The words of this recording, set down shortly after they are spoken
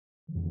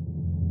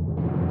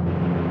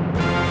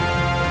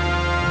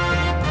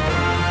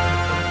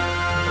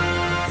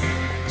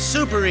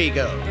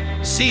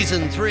goSuperego,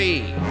 Season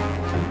 3.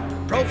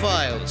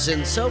 Profiles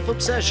in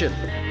Self-Obsession.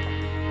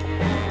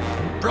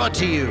 Brought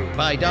to you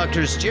by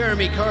Drs.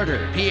 Jeremy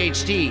Carter,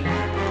 Ph.D.,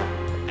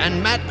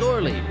 and Matt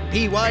Gorley,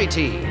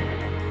 Py.T.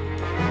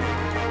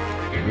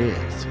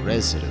 With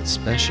resident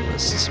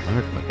specialists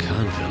Mark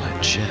McConville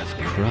and Jeff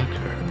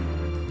Crocker.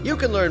 You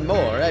can learn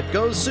more at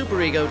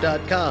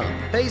goSuperego.com,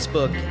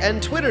 Facebook,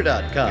 and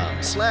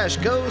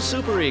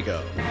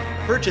Twitter.com/goSuperego.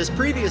 Purchase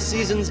previous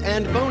seasons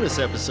and bonus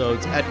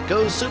episodes at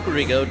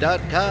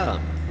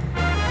goSuperego.com.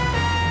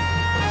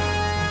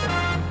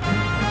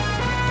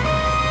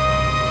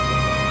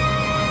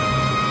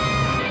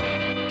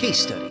 Case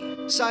study: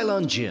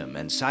 Cylon Jim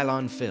and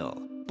Cylon Phil.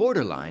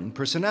 Borderline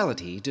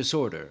personality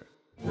disorder.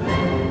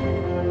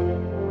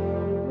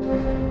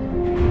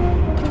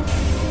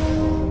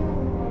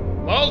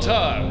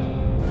 Baltar!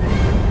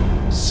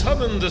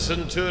 Summon the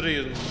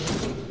Centurions.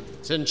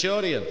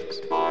 Centurions,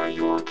 By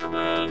your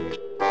command.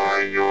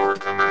 By your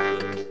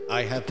command.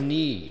 I have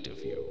need of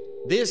you.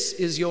 This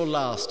is your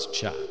last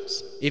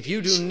chance. If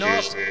you do not...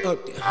 Excuse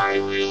me. I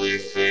really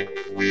think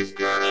we've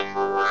got a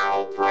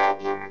morale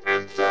problem,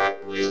 and that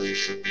really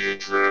should be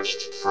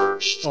addressed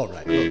first. All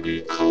right,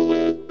 Maybe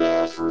co-ed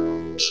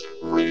bathrooms,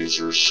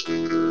 razor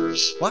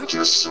scooters. What?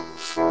 Just some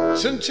fun.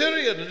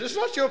 Centurion, it is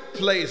not your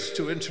place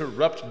to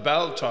interrupt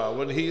Baltar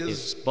when he is...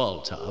 It's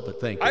Baltar, but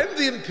thank you. I'm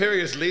the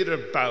Imperious leader,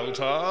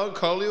 Baltar. I'll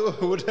call you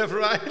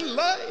whatever I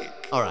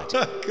like. All right.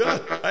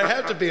 God, I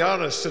have to be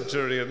honest,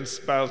 Centurions,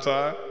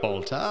 Baltar.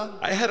 Baltar?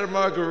 I had a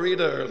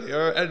margarita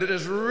earlier, and it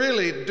is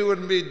really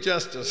doing me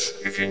justice.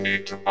 If you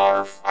need to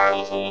barf,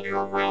 I'll hold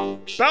your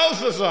robes.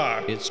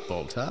 Balthazar! It's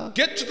Baltar?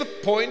 Get to the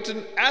point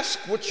and ask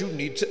what you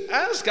need to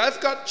ask.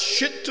 I've got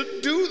shit to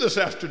do this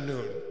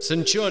afternoon.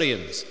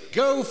 Centurions,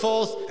 go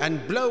forth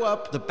and blow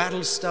up the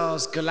battle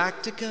stars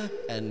Galactica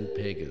and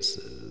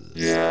Pegasus.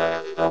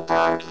 Yeah,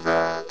 about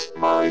that.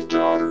 My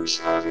daughter's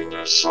having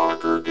a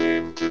soccer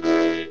game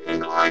today,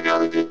 and I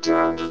gotta get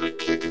down to the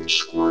kick and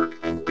squirt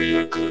and be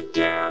a good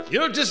dad.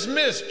 You're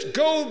dismissed.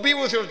 Go be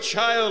with your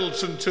child,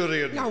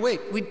 Centurion. Now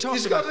wait, we talked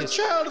He's about got a this.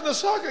 child in the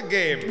soccer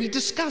game. We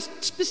discussed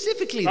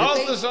specifically that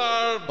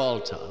Balthazar.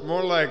 Baltar.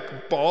 More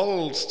like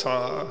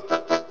Balstar.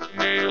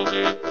 Nailed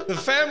it. The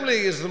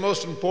family is the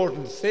most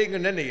important thing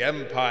in any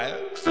empire.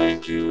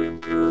 Thank you,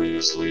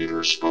 Imperious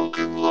Leader,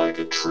 spoken like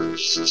a true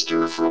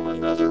sister from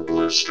another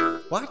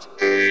blister. What?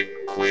 Hey,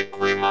 quick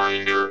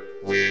reminder.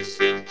 We've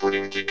been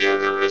putting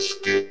together a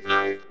skit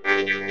night,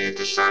 and you need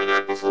to sign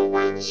up before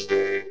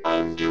Wednesday.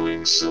 I'm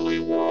doing silly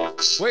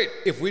walks. Wait,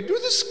 if we do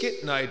the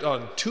skit night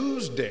on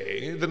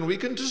Tuesday, then we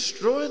can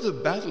destroy the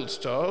battle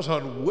stars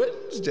on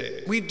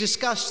Wednesday. We've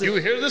discussed that. You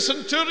hear the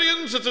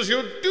Centurions? It is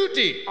your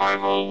duty.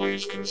 I've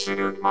always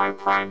considered my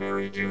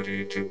primary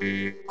duty to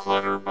be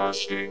clutter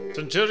busting.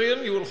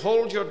 Centurion, you will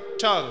hold your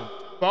tongue.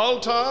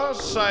 Baltar,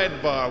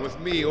 sidebar with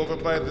me over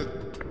by the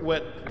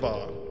wet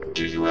bar.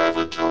 Do you have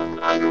a tongue?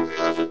 I don't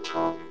have a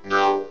tongue.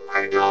 No,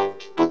 I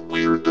don't. But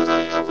weird that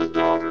I have a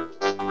daughter.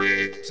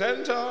 Agreed.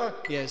 Centaur,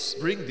 Yes.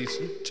 bring these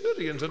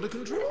Centurions under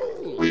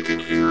control. We can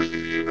hear you,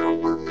 you know,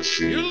 we're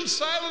machines. You'll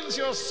silence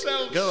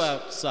yourself. Go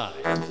outside.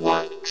 And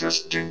what?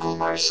 Just dingle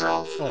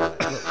myself? All right,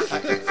 look,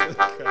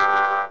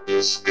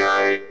 This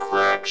guy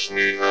cracks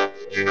me up.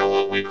 You know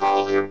what we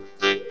call him?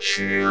 The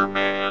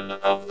chairman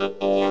of the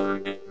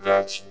board.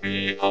 That's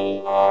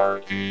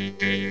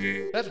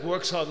B-O-R-D-D. That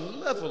works on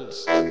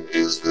levels. And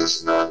is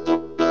this not the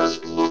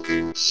best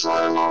looking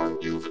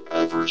Cylon you've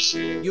ever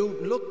seen? you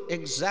look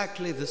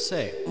exactly the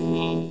same.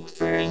 Ooh,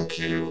 thank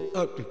you.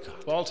 Oh,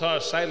 God.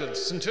 Baltar, silence.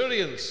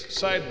 Centurions,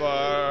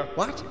 sidebar.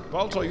 What?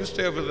 Baltar, you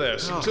stay over there.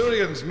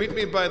 Centurions, meet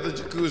me by the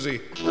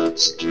jacuzzi.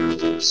 Let's do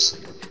this.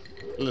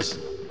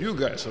 Listen, you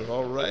guys are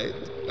all right.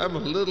 I'm a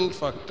little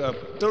fucked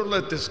up. Don't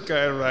let this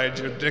guy ride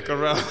your dick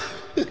around.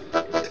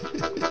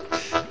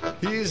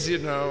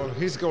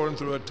 He's going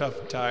through a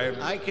tough time.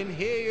 I can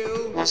hear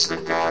you. What's the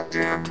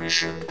goddamn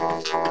mission,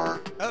 Baltar?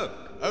 Oh,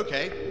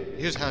 okay.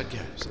 Here's how it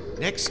goes.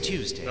 Next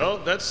Tuesday.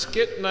 Oh, that's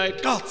skit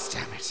night. God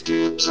damn it.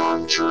 Dibs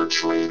on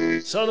church lady.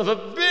 Son of a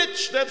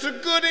bitch, that's a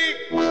goodie.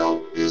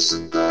 Well,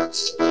 isn't that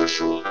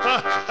special?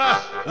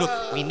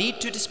 Look, we need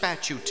to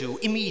dispatch you two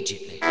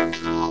immediately. And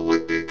who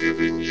would be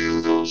giving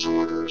you those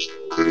orders?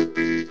 Could it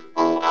be,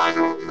 oh, I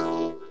don't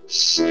know,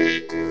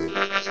 Satan?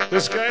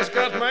 This guy's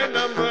got my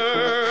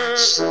number.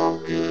 So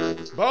good.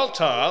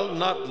 Baltar, I'll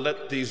not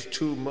let these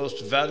two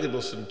most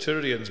valuable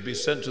Centurions be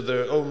sent to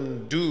their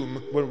own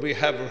doom when we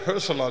have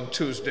rehearsal on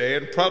Tuesday,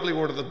 and probably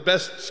one of the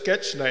best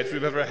sketch nights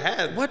we've ever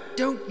had. What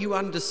don't you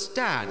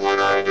understand? What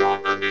I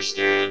don't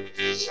understand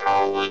is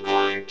how we're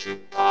going to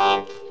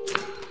pump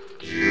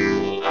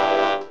you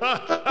up.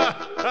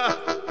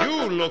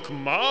 You look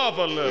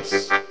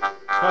marvelous.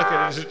 Fuck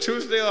it, is it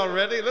Tuesday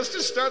already? Let's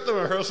just start the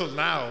rehearsal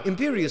now.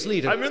 Imperious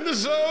Leader, I'm in the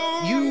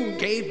zone! you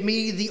gave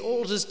me the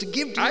orders to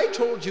give to I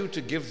told you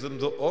to give them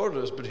the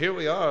orders, but here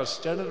we are,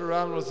 standing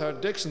around with our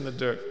dicks in the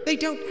dirt. They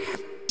don't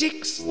have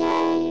dicks.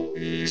 Whoa,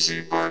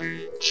 easy,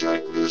 buddy.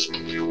 Check this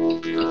mule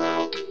deer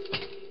out.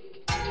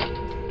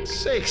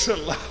 sakes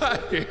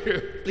alive.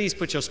 Please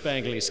put your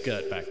spangly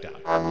skirt back down.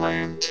 I'm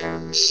laying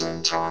 10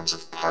 centons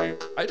of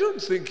pipe. I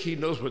don't think he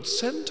knows what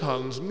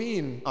centons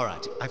mean. All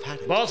right, I've had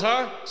it.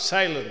 Baltar,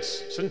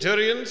 silence.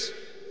 Centurions,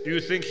 do you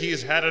think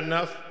he's had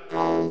enough?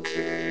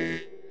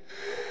 Okay.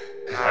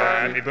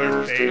 Happy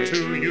birthday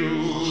to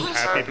you.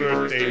 Happy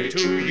birthday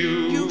to you.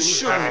 You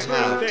shouldn't Happy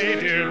have. birthday,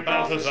 dear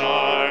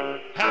Balthazar.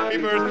 Happy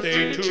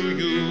birthday to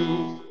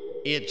you.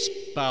 It's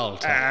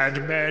Baltar.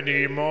 And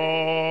many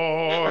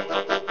more.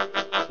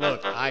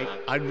 Look,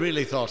 I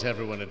really thought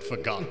everyone had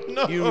forgotten.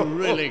 No. You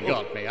really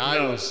got me. I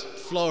was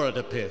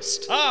Florida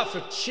pissed. Ah,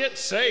 for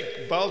shit's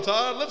sake,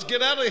 Baltar, let's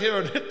get out of here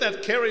and hit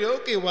that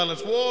karaoke while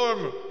it's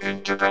warm.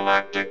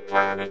 Intergalactic,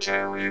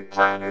 planetary,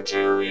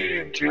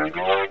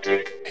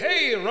 intergalactic.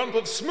 Hey, rump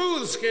of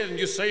smooth skin,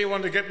 you say you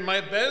want to get in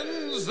my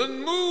bends?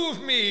 Then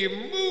move me,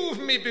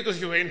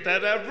 because you ain't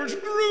that average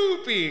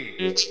groupie.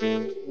 It's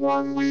been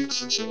 1 week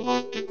since you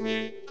looked at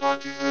me.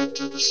 Cock your head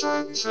to the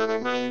side and said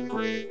I'm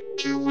angry.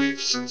 2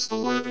 weeks since the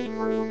living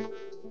room.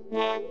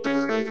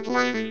 Bare naked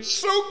ladies.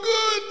 So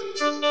good!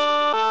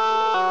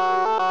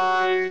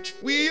 Tonight.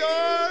 We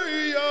are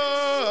young.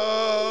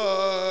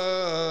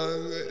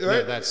 No,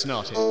 Right? that's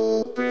not it.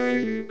 Oh,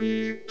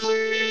 baby,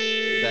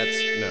 please.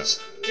 That's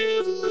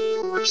Give a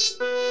little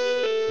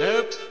respect.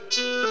 Nope.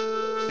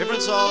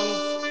 Different song.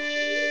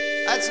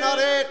 That's not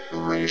it.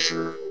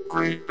 Erasure.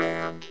 Great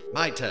band.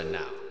 My turn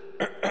now.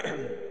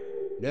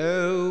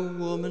 No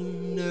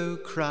woman, no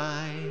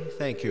cry.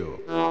 Thank you.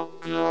 Oh,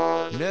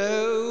 God.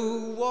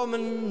 No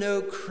woman,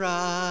 no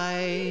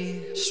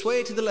cry.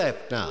 Sway to the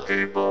left now.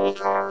 Hey,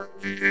 Baltar,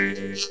 the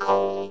 80s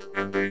called,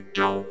 and they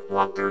don't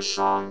want their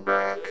song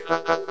back.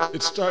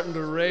 It's starting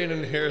to rain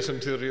in here,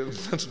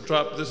 Centurions. Let's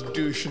drop this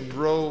douche and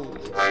roll.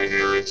 I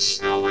hear it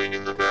snowing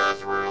in the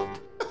bathroom.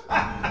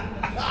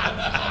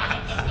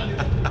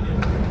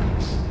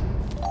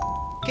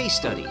 Case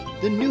study: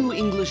 the New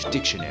English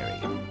Dictionary.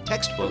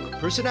 Textbook: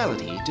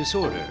 Personality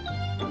Disorder.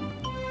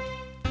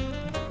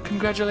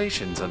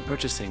 Congratulations on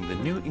purchasing the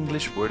New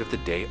English Word of the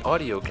Day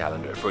audio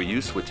calendar for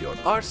use with your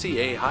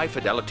RCA High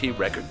Fidelity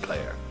record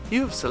player.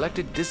 You've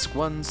selected Disc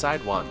 1,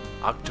 Side 1,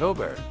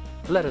 October.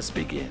 Let us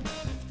begin.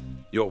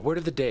 Your word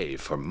of the day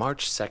for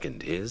March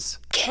 2nd is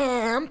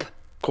Camp.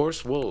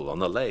 coarse wool on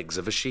the legs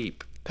of a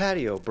sheep.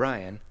 Paddy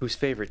O'Brien, whose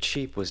favorite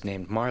sheep was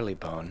named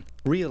Marleybone,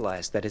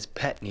 realized that his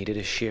pet needed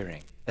a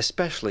shearing,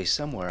 especially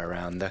somewhere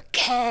around the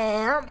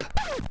Camp.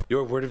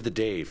 Your word of the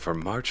day for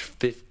March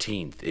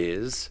 15th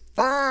is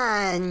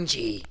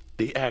Fungi.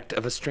 the act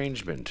of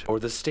estrangement or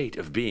the state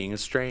of being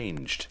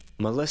estranged.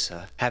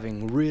 Melissa,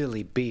 having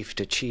really beefed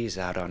a cheese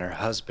out on her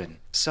husband,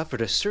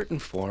 suffered a certain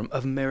form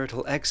of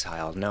marital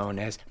exile known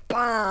as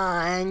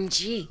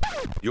Fungi.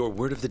 Your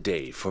word of the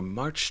day for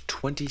March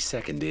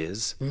 22nd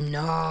is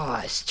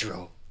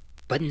Nostril.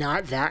 But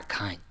not that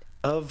kind.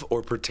 of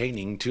or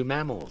pertaining to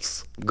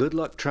mammals. good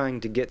luck trying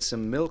to get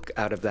some milk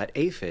out of that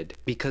aphid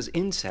because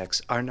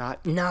insects are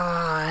not.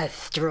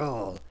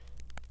 Nostril.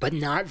 But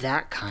not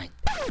that kind.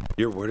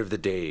 Your word of the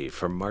day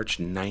for March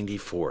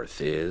 94th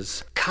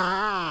is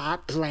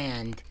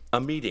Copland.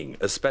 a meeting,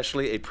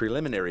 especially a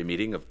preliminary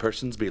meeting of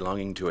persons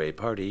belonging to a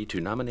party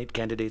to nominate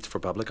candidates for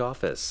public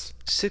office.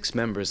 6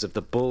 members of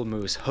the Bull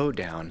Moose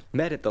Hoedown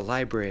met at the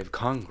Library of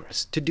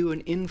Congress to do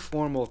an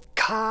informal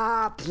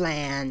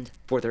Copland.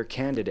 for their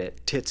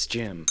candidate, Tits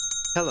Jim.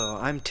 Hello,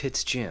 I'm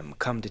Tits Jim,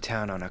 come to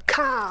town on a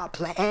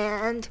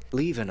Copland.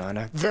 leaving on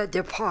a. The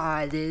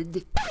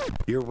Departed.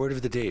 Your word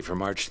of the day for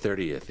March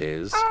 30th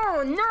is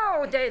Oh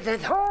no, there's a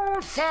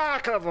whole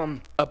sack of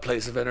them. a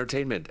place of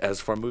entertainment, as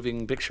for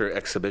moving picture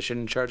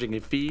exhibition charging a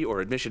fee or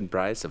admission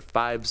price of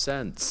 5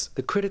 cents.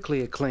 The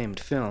critically acclaimed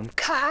film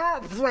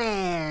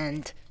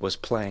Copland. was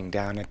playing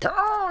down at.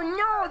 Oh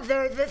no,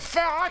 there's a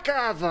sack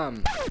of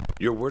them.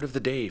 Your word of the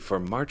day for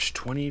March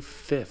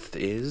 25th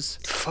is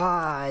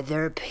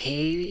Father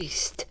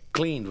paste.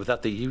 cleaned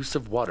without the use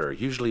of water,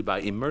 usually by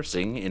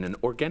immersing in an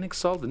organic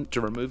solvent to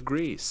remove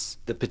grease.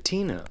 The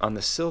patina on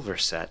the silver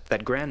set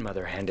that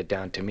grandmother handed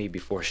down to me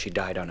before she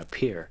died on a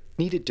pier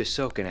needed to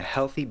soak in a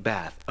healthy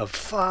bath of.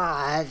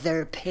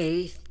 Father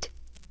paste.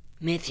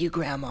 Miss you,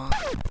 Grandma.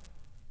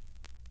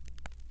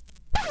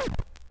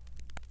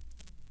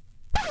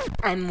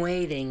 I'm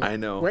waiting. I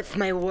know. What's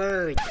my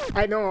word?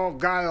 I know all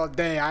guy all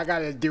day. I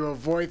gotta do a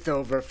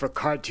voiceover for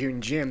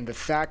Cartoon Jim, the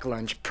sack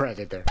lunch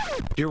predator.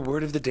 Your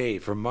word of the day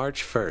for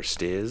March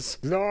 1st is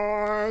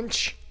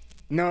Launch.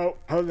 No,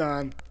 hold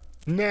on.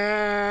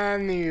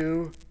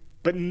 Nanu.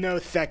 But no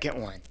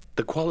second one.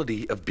 the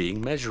quality of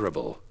being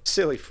measurable.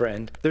 Silly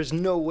friend, there's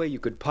no way you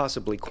could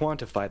possibly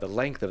quantify the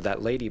length of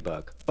that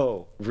ladybug.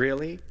 Oh,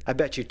 really? I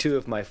bet you 2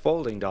 of my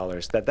folding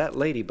dollars that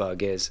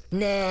ladybug is.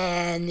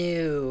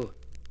 Nanu.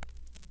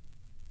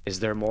 Is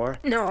there more?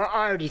 No,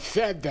 I already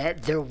said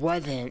that there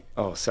wasn't.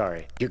 Oh,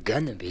 sorry. You're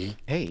gonna be.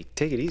 Hey,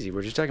 take it easy.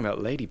 We're just talking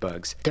about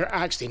ladybugs. They're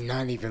actually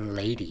not even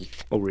ladies.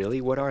 Oh,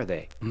 really? What are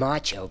they?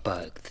 Macho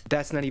bugs.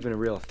 That's not even a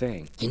real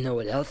thing. You know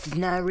what else is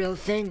not a real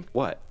thing?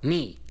 What?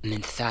 Me. I'm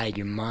inside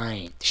your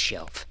mind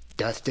shelf.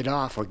 dust it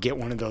off or get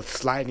one of those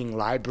sliding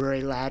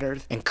library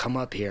ladders and come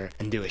up here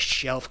and do a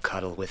shelf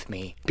cuddle with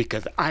me.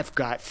 Because I've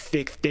got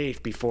 6 days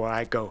before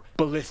I go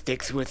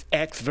ballistics with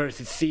X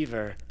versus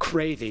Seaver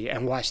crazy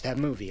and watch that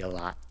movie a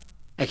lot.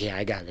 Okay,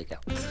 I gotta go.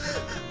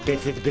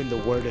 This has been the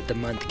Word of the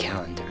Month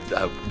calendar.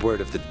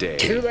 Word of the day.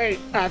 Too late.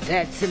 I've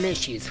had some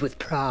issues with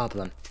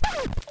problems.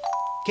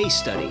 Case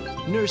study: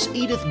 Nurse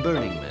Edith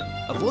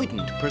Burningman,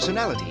 avoidant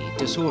personality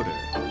disorder.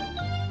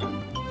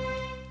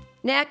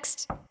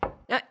 Next.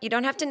 No, you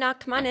don't have to knock.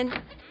 Come on in.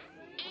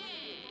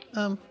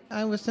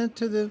 I was sent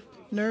to the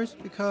nurse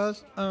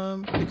because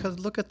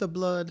look at the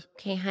blood.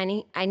 Okay,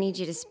 honey, I need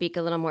you to speak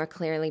a little more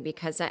clearly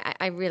because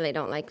I really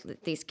don't like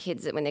these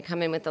kids that when they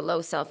come in with the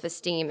low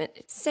self-esteem.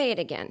 Say it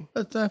again.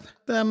 But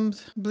I'm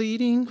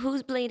bleeding.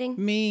 Who's bleeding?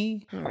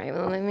 Me. All right,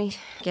 well, let me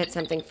get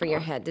something for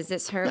your head. Does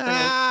this hurt?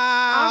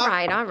 Ah!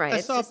 All right. I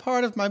It's saw just-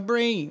 part of my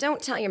brain.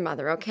 Don't tell your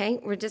mother, okay?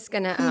 We're just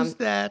gonna, Who's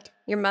that?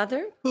 Your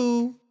mother?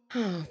 Who?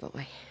 Oh,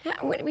 boy.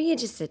 Will you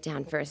just sit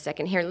down for a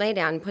second? Here, lay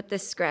down and put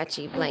this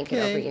scratchy blanket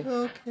over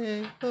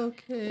you.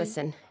 Okay.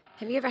 Listen,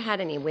 have you ever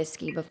had any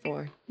whiskey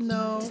before?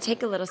 No. Just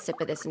take a little sip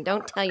of this and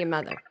don't tell your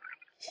mother.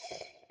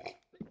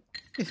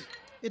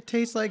 It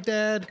tastes like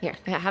Dad. Here,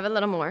 have a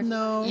little more.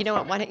 No. You know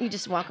what? Why don't you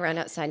just walk around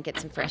outside and get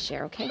some fresh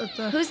air, okay?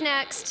 Who's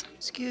next?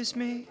 Excuse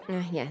me,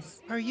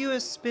 Yes. are you a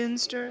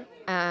spinster?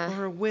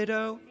 Or a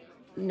widow?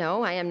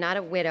 No, I am not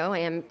a widow. I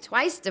am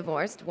twice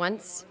divorced.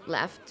 Once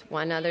left.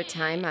 One other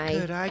time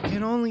Good, I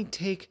can only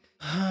take,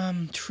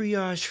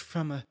 triage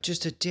from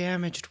just a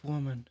damaged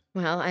woman.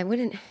 Well, I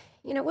wouldn't...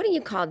 You know, what do you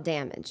call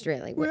damaged,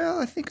 really? Well,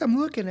 I think I'm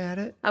looking at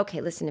it.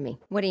 Okay, listen to me.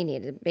 What do you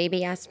need? A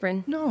baby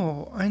aspirin?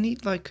 No, I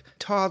need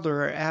toddler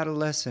or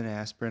adolescent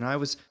aspirin. I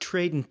was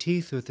trading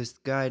teeth with this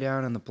guy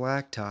down on the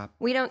blacktop.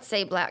 We don't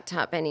say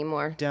blacktop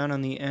anymore. Down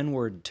on the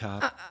N-word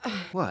top.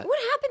 What? What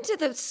happened to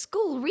the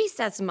school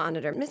recess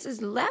monitor, Mrs.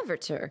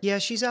 Leverter? Yeah,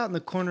 she's out in the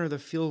corner of the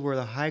field where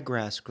the high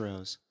grass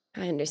grows.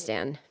 I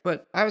understand.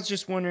 But I was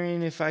just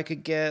wondering if I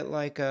could get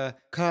a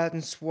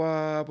cotton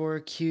swab or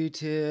a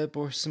Q-tip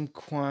or some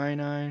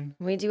quinine.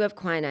 We do have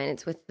quinine.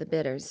 It's with the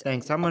bitters.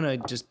 Thanks, I'm gonna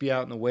just be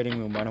out in the waiting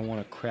room. I don't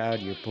want to crowd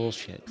your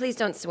bullshit. Please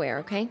don't swear,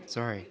 okay?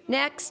 Sorry.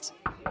 Next.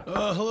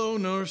 Hello,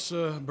 Nurse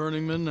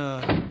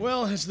Burningman.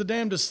 Well, it's the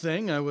damnedest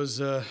thing. I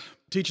was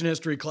teaching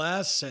history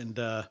class, and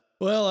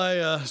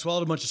I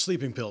swallowed a bunch of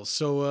sleeping pills.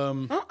 So Oh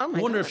my I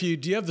wonder God.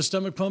 if do you have the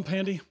stomach pump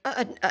handy?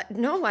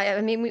 No,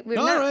 I mean, we're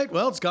All not... right,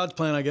 well, it's God's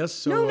plan, I guess.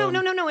 So,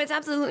 No, it's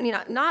absolutely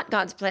not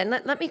God's plan.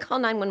 Let me call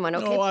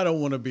 911, okay? No, I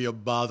don't want to be a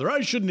bother.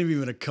 I shouldn't have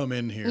even come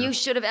in here. You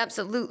should have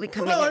absolutely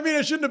come Well, in. I mean,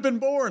 I shouldn't have been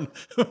born.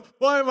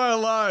 Why am I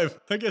alive?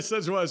 I guess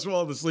that's why I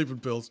swallowed the sleeping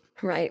pills.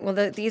 Right,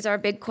 well, these are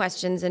big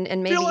questions, and I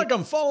maybe... feel like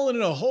I'm falling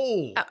in a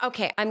hole.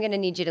 Okay, I'm gonna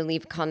need you to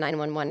leave, call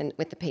 911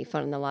 with the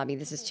payphone in the lobby.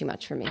 This is too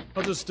much for me.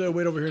 I'll just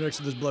wait over here next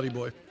to this bloody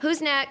boy.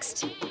 Who's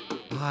next?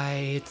 Hi,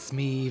 it's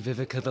me,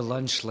 Vivica the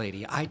lunch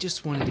lady. I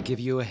just wanted to give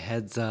you a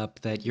heads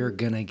up that you're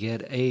gonna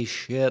get a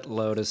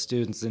shitload of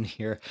students in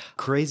here.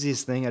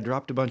 Craziest thing, I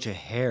dropped a bunch of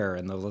hair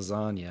in the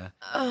lasagna.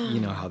 You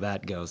know how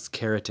that goes.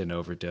 Keratin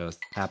overdose.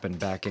 Happened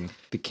back in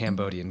the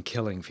Cambodian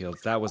killing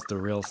fields. That was the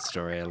real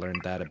story. I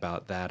learned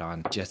about that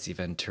on Jesse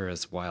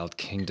Ventura's Wild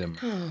Kingdom.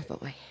 Oh,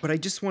 boy. But I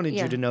just wanted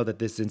Yeah. you to know that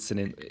this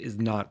incident is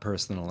not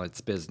personal,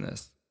 it's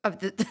business.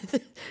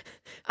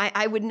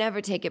 I would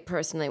never take it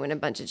personally when a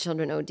bunch of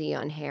children OD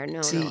on hair.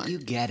 No, See, no. you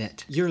get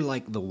it. You're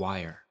like The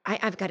Wire.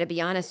 I've got to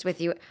be honest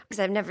with you, because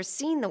I've never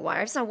seen The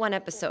Wire. I saw one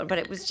episode, but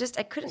it was just,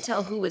 I couldn't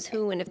tell who was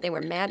who and if they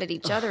were mad at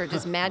each other or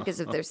just mad because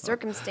of their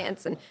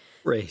circumstance. And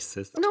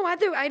Racist. no, I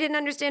didn't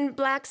understand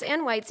blacks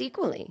and whites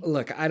equally.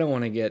 Look, I don't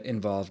want to get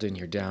involved in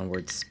your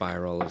downward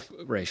spiral of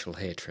racial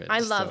hatred.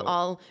 I love so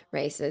all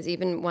races,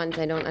 even ones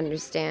I don't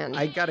understand.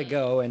 I gotta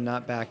go and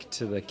not back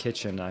to the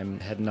kitchen. I'm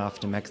heading off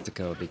to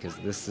Mexico because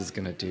this is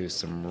gonna do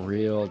some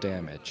real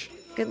damage.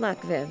 Good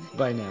luck, Viv.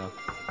 Bye now.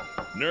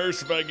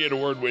 Nurse, if I get a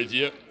word with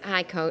you.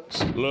 Hi,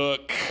 Coach.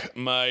 Look,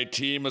 my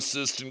team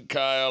assistant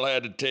Kyle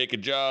had to take a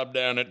job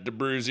down at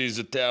DeBruzzi's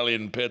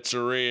Italian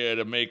Pizzeria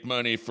to make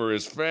money for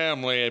his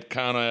family,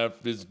 kind of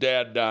his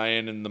dad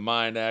dying in the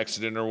mine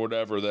accident or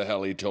whatever the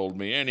hell he told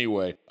me.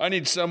 Anyway, I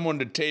need someone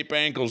to tape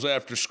ankles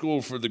after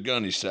school for the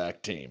gunny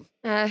sack team.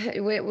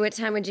 What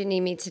time would you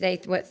need me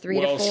today? What, 3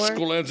 Well, to 4?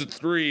 school ends at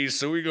 3,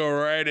 so we go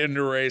right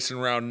into racing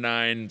around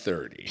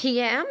 9:30.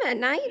 PM at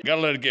night?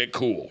 Gotta let it get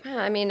cool.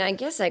 I mean, I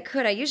guess I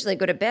could. I usually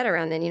go to bed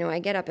around then. I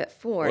get up at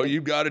 4. Well,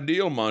 you've got a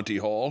deal, Monty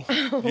Hall.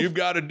 You've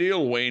got a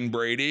deal, Wayne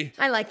Brady.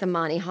 I like the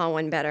Monty Hall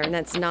one better, and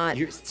that's not...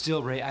 You're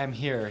still I'm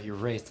here. You're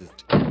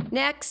racist.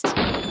 Next.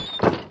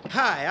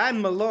 Hi,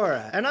 I'm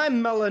Melora, and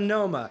I'm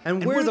Melanoma,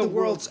 and we're the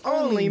world's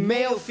only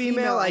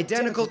male-female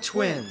identical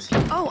twins.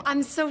 Oh,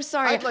 I'm so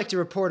sorry. I'd like to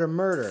report a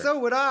murder. So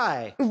would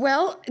I.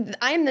 Well,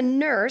 I'm the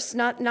nurse,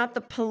 not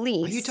the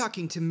police. Are you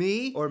talking to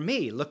me or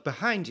me? Look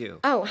behind you.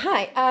 Oh,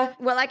 hi.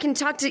 Well, I can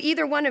talk to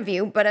either one of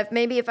you, but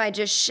if I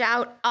just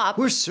shout up...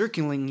 We're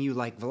circling you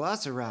like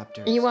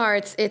velociraptors. You are.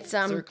 It's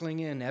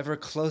Circling in ever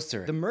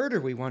closer. The murder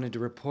we wanted to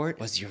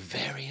report was your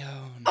very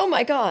own. Oh,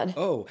 my God.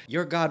 Oh,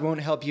 your God won't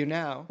help you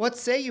now. What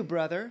say you,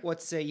 brother?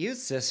 What say you,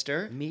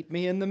 sister? Meet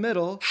me in the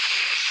middle.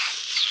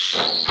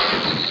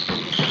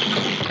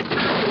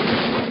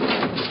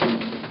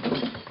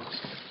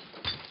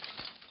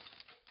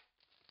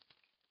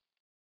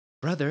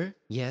 Brother?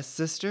 Yes,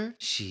 sister?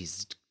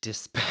 She's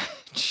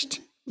dispatched.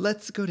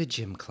 Let's go to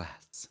gym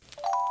class.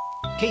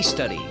 Case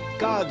study: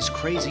 God's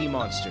Crazy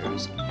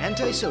Monsters,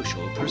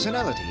 Antisocial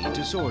Personality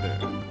Disorder.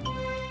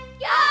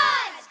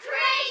 God's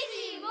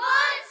Crazy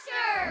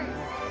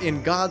Monsters!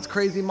 In God's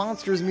Crazy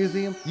Monsters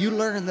Museum, you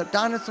learn that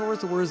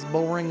dinosaurs were as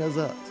boring as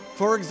us.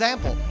 For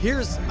example,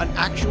 here's an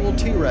actual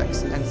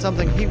T-Rex and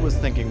something he was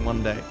thinking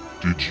one day.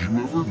 Did you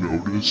ever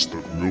notice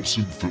that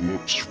Wilson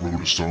Phillips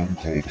wrote a song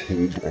called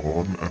Hold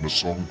On and a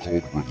song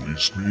called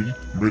Release Me?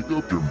 Make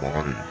up your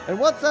mind. And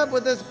what's up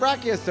with this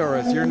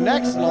Brachiosaurus? Your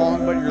neck's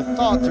long, but your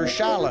thoughts are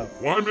shallow.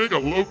 Why make a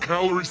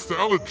low-calorie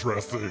salad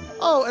dressing?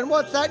 Oh, and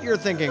what's that you're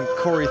thinking,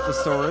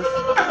 Corythosaurus?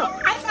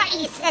 Oh, I thought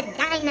you said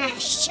Dinah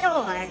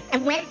Shore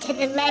and went to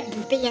the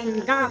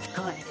lesbian golf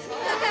course.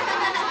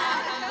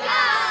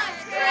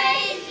 God's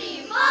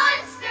Crazy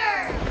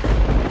Monsters!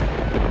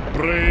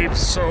 Brave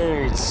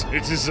souls,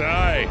 it is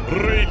I,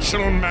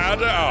 Rachel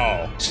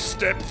Maddow.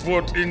 Step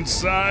foot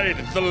inside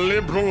the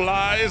liberal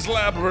lies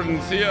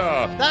labyrinth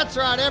here. That's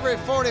right, every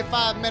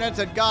 45 minutes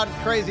at God's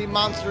Crazy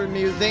Monster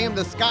Museum,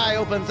 the sky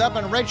opens up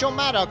and Rachel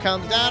Maddow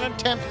comes down and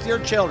tempts your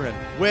children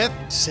with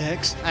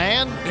sex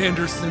and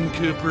Anderson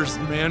Cooper's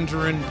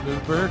Mandarin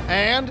Pooper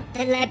and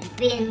the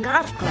lesbian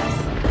golf course.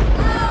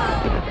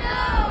 Oh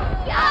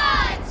no!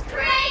 God's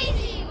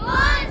Crazy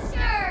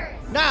Monsters!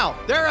 Now,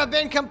 there have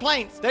been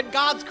complaints that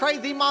God's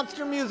Crazy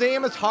Monster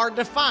Museum is hard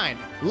to find.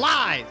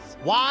 Lies.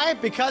 Why?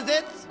 Because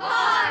it's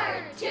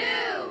hard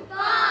to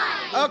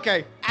find.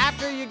 Okay,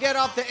 after you get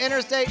off the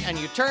interstate and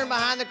you turn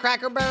behind the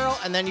Cracker Barrel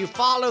and then you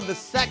follow the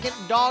second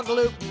dog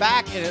loop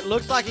back and it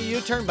looks like a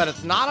U-turn, but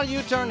it's not a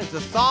U-turn, it's a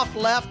soft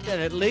left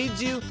and it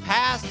leads you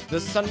past the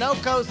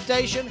Sunoco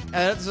station. And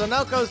at the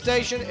Sunoco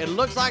station, it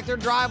looks like their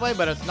driveway,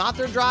 but it's not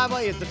their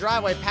driveway, it's the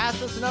driveway past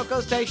the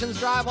Sunoco station's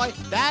driveway.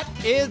 That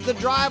is the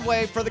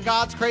driveway for the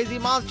God's Crazy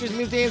Monsters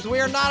Museums. We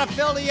are not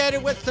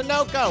affiliated with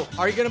Sunoco.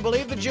 Are you gonna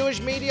believe the Jewish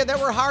media that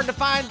we're hard to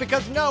find?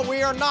 Because no,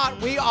 we are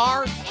not. We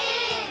are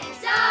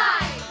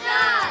inside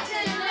the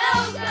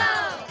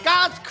Sunoco!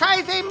 God's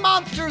Crazy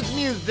Monsters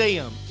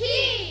Museum.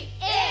 Keep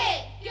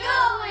it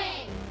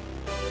going!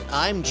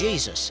 I'm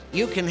Jesus.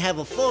 You can have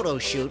a photo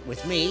shoot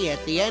with me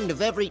at the end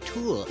of every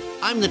tour.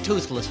 I'm the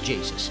Toothless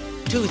Jesus.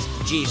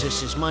 Toothed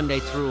Jesus is Monday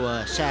through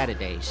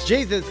Saturdays.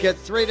 Jesus gets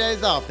 3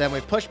 days off, then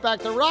we push back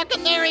the rock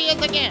and there he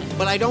is again.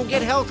 But I don't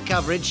get health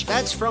coverage.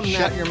 That's from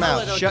Shut your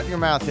mouth. Shut your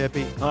mouth,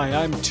 hippie. Hi,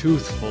 I'm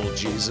Toothful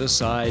Jesus.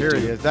 Here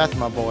he is. That's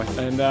my boy.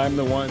 And I'm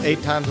the one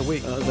 8 times a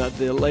week. That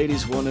the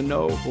ladies want to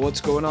know what's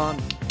going on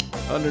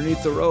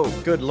underneath the robe.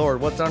 Good Lord,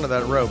 what's under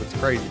that robe? It's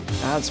crazy.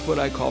 That's what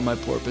I call my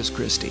Porpoise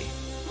Christi.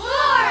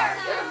 More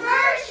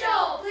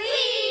commercial,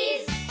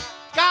 please!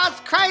 God's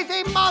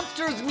Crazy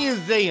Monsters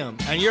Museum.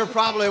 And you're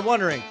probably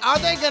wondering, are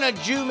they gonna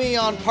Jew me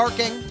on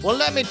parking? Well,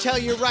 let me tell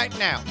you right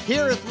now.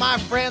 Here is my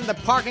friend, the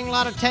parking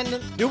lot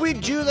attendant. Do we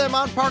Jew them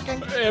on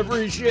parking?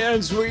 Every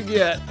chance we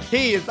get.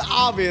 He is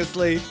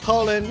obviously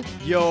pulling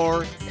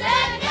your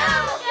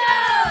Sunoco!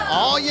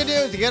 All you do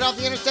is you get off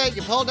the interstate,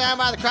 you pull down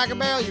by the Cracker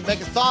Barrel, you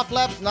make a soft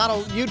left. It's not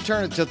a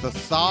U-turn, it's just the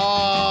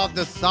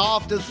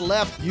softest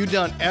left you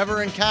done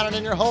ever encountered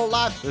in your whole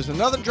life. There's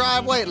another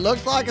driveway. It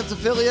looks like it's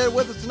affiliated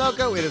with the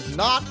Sunoco. It is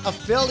not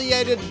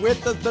affiliated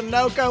with the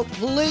Sunoco.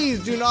 Please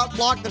do not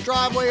block the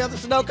driveway of the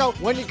Sunoco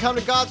when you come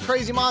to God's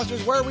Crazy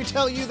Monsters, where we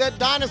tell you that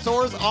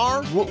dinosaurs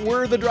are.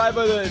 We're the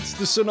driveway that's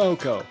the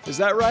Sunoco. Is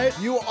that right?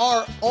 You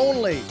are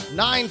only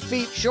 9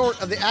 feet short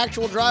of the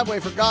actual driveway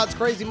for God's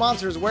Crazy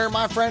Monsters, where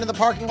my friend in the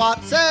parking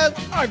lot says,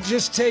 I've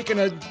just taken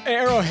an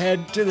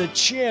arrowhead to the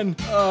chin.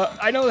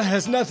 I know that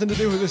has nothing to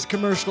do with this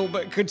commercial,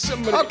 but could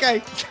somebody...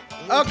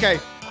 Okay.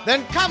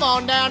 Then come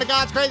on down to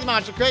God's Crazy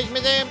Monster Creation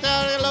Museum,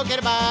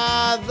 located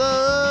by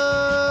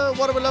the...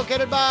 What are we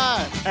located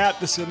by? At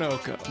the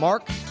Sunoco.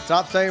 Mark,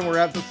 stop saying we're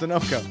at the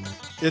Sunoco.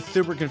 It's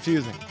super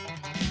confusing.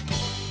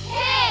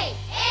 Take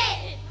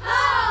it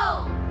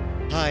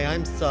home! Hi,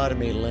 I'm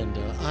Sodomy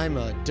Linda. I'm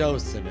a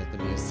docent at the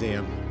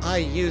museum. I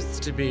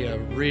used to be a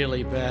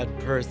really bad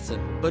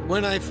person, but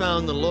when I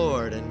found the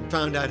Lord and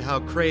found out how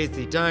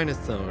crazy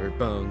dinosaur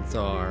bones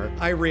are,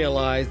 I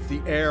realized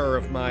the error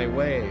of my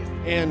ways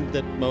and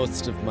that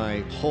most of my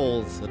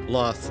holes had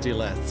lost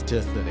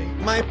elasticity.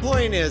 My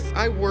point is,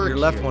 I work Your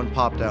left here. one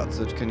popped out,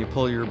 so can you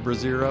pull your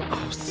brassiere up?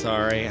 Oh,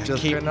 sorry. I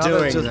Just keep now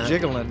doing that's just that.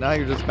 jiggling it. Now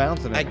you're just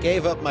bouncing it. I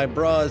gave up my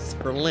bras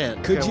for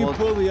Lent. Could you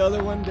pull the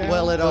other one down?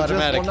 Well, it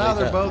automatically now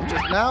they're does. both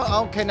just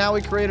Now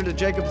we created a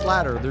Jacob's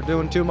Ladder. They're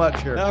doing too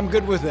much here. I'm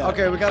good with that.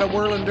 Okay, we got a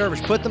whirling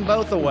dervish. Put them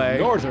both away.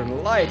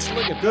 Northern Lights,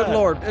 look at Good that.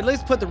 Lord. At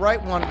least put the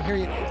right one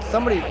here.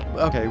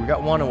 Okay, we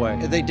got one away.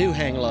 They do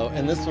hang low,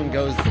 and this one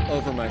goes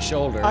over my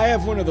shoulder. I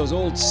have one of those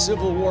old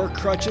Civil War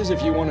crutches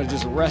if you want to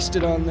just rest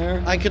it on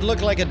there. I could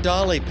look like a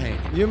Dolly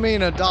painting. You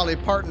mean a Dolly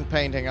Parton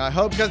painting, I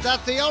hope, because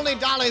that's the only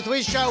dollies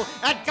we show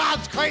at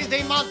God's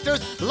Crazy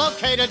Monsters,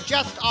 located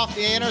just off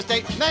the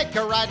interstate. Make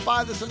a right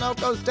by the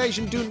Sunoco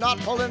station. Do not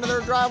pull into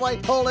their driveway.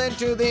 Pull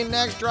into the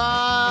next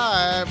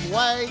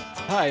driveway.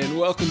 Hi, and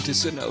welcome to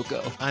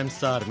Sunoco. I'm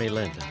Sodomy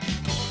Linda.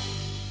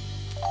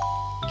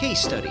 Case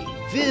study,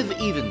 Viv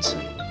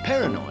Evenson,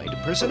 paranoid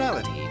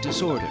personality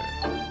disorder.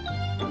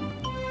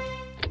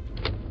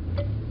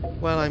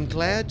 Well, I'm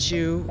glad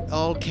you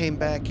all came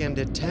back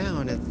into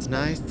town. It's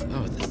nice.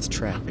 Oh, this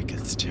traffic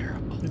is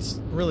terrible. It's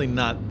really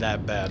not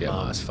that bad, Yeah,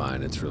 Mom. it's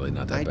fine. It's really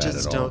not that I bad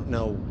just at all. don't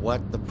know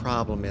what the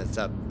problem is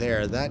up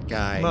there. That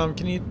guy. Mom,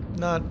 can you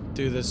not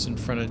do this in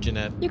front of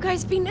Jeanette? You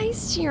guys be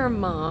nice to your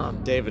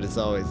mom. David has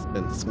always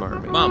been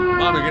smarmy. Mom, you're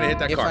gonna hit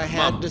that If car. I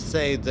had Mom. to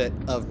say that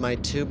of my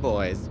two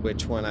boys,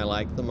 which one I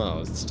like the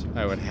most,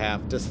 I would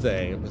have to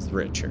say it was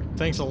Richard.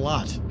 Thanks a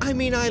lot. I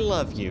mean, I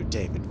love you,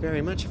 David,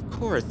 very much. Of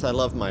course, I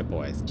love my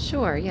boys.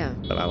 Sure, yeah.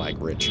 But I like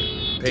Richard.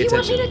 Do you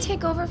want me to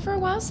take over for a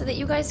while so that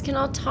you guys can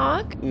all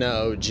talk?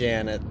 No,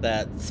 Janet,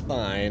 that's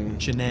fine.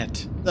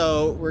 Jeanette.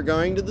 So, we're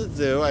going to the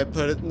zoo. I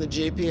put it in the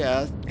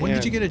GPS. When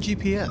did you get a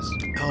GPS?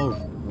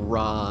 Oh,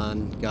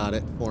 Ron got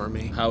it for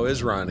me. How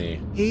is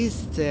Ronnie? He's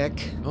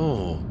sick.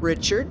 Oh.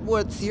 Richard,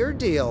 what's your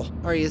deal?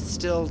 Are you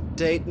still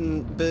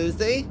dating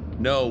Boozy?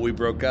 No, we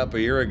broke up a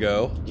year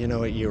ago. You know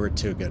what? You were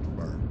too good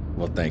for her.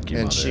 Well, thank you,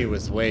 And Mother. she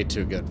was way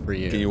too good for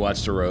you. Can you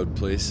watch the road,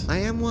 please? I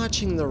am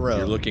watching the road.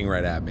 You're looking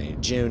right at me.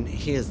 June,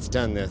 he has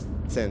done this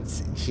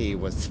since he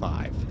was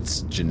 5.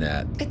 It's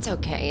Jeanette. It's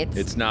okay.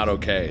 It's not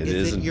okay. It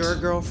Is isn't. it your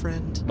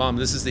girlfriend? Mom,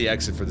 this is the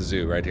exit for the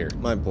zoo right here.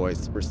 My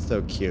boys were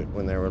so cute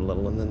when they were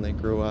little and then they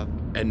grew up.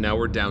 And now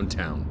we're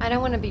downtown. I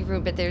don't want to be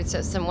rude, but there's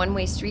some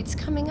one-way streets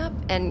coming up,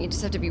 and you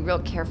just have to be real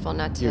careful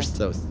not to. You're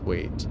so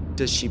sweet.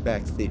 Does she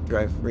backseat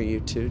drive for you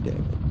too,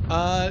 David?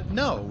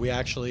 No, we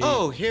actually...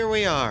 Oh, here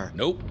we are.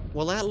 Nope.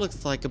 Well, that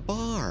looks like a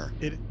bar.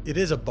 It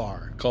is a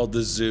bar. Called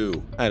the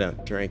zoo. I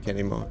don't drink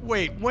anymore.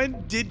 Wait,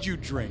 when did you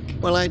drink?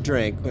 Well, I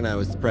drank when I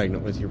was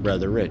pregnant with your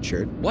brother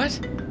Richard. What?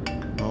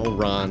 Oh,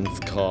 Ron's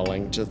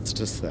calling. Just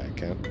a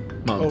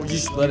second. Mom,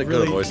 just let it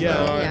go to voicemail.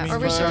 Yeah, or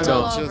we should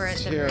go over it.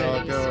 Here,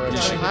 I'll go.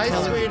 Hi,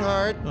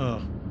 sweetheart.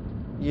 Oh.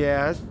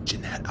 Yes.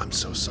 Jeanette, I'm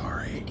so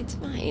sorry. It's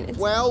fine.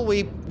 Well,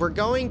 we're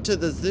going to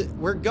the zoo.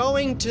 We're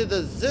going to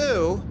the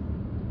zoo.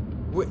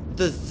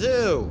 The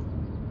zoo.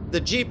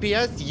 The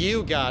GPS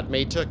you got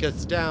me took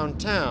us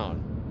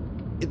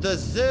downtown. The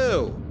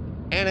zoo.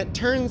 And it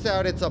turns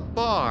out it's a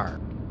bar.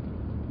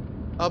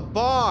 A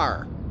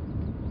bar.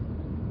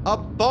 A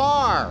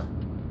bar.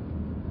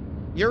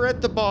 You're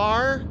at the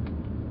bar?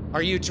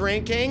 Are you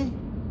drinking?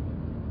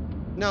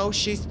 No,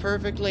 she's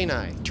perfectly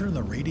nice. Turn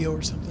the radio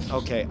or something?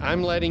 Okay,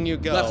 I'm letting you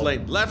go. Left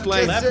lane. Left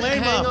lane. Just Left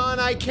lane, hang Mom. on,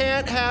 I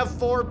can't have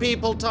 4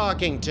 people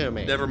talking to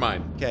me. Never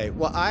mind. Okay,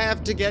 well, I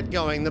have to get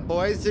going. The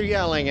boys are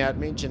yelling at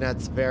me.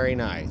 Jeanette's very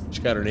nice.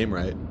 She got her name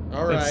right.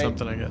 All That's right.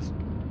 something, I guess.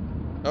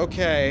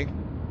 Okay.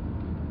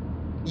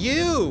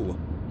 You!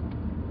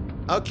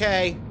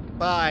 Okay,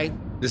 bye.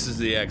 This is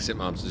the exit,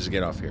 Mom, so just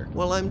get off here.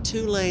 Well, I'm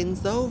 2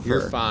 lanes over.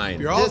 You're fine.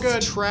 You're all this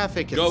good.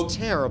 traffic is Go.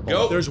 terrible.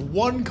 Go. There's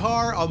one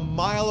car a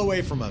mile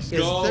away from us.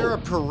 Is there a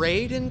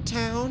parade in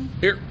town?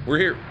 Here, we're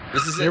here.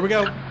 This is it. Here we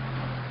go.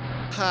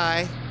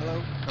 Hi.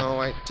 Hello.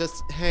 Oh,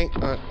 just hang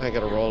on. I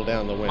gotta roll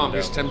down the window. Mom,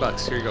 here's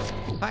 $10. Here you go.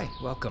 Hi,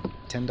 welcome.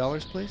 $10,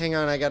 please? Hang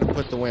on, I gotta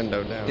put the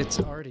window down. It's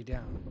already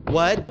down.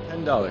 What?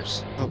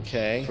 $10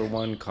 Okay. for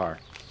one car.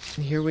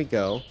 Here we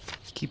go.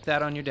 Keep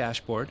that on your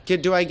dashboard.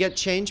 Do I get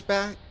change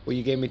back? Well,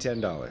 you gave me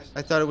 $10.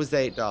 I thought it was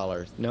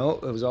 $8. No,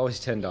 it was always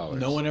 $10.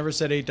 No one ever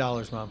said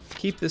 $8, Mom.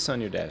 Keep this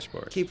on your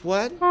dashboard. Keep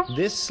what?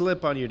 This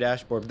slip on your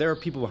dashboard. There are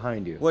people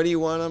behind you. What do you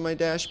want on my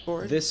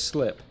dashboard? This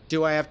slip.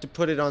 Do I have to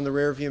put it on the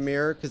rearview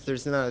mirror? Because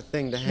there's not a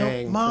thing to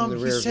hang Mom, from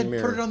the he rearview said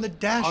mirror. put it on the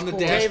dashboard.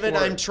 David,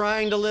 I'm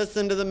trying to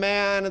listen to the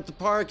man at the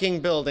parking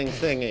building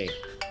thingy.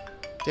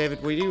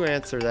 David, will you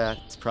answer that?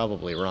 It's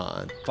probably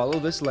Ron. Follow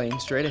this lane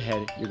straight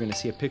ahead. You're going to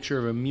see a picture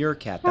of a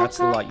meerkat. That's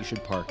the lot you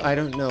should park in. I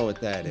don't know what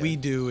that is. We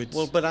do. It's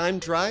Well, but I'm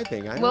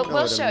driving. I don't We'll- know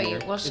we'll what a show you.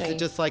 mirror- We'll show Is you. it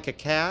just like a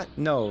cat?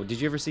 No,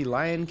 did you ever see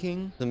Lion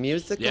King? The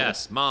musical?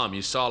 Yes, Mom,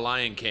 you saw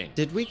Lion King.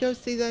 Did we go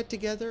see that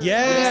together?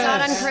 Yes. We saw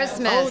it on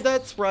Christmas. Oh,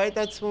 that's right.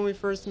 That's when we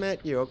first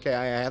met you. Okay,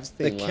 I have seen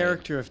The Lion.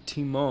 character of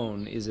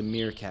Timon is a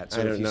meerkat. So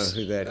I if don't you know s-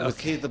 who that is. Was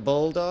Okay. he the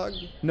bulldog?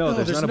 No,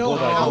 there's not a no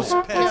bulldog. house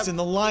Oh, pets in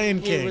the Lion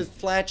He King. was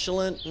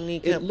flatulent and he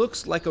It kept...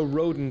 looks like a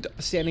rodent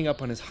standing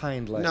up on his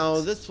hind legs. No,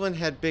 this one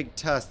had big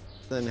tusks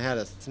and had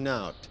a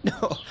snout.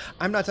 No,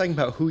 I'm not talking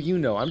about who you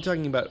know. I'm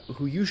talking about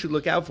who you should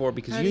look out for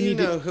because How you do you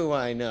need know who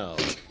I know?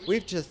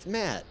 We've just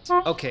met.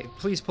 to. Okay,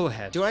 please pull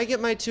ahead. Do I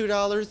get my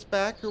 $2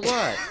 back or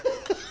what?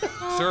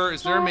 Sir,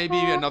 is there maybe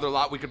another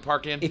lot we could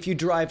park in? If you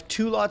drive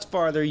 2 lots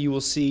farther, you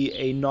will see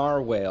a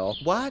narwhal.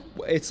 What?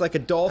 It's like a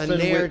dolphin. A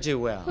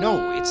ne'er-do-well.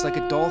 No, it's like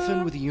a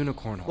dolphin with a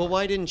unicorn horn. Well,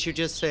 why didn't you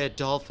just say a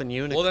dolphin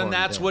unicorn? Well, then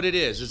that's what it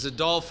is. It's a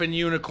dolphin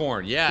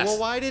unicorn, yes. Well,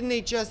 why didn't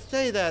he just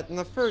say that in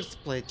the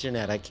first place,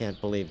 Jeanette? I can't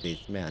believe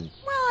these men.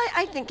 Well,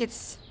 I think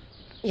it's.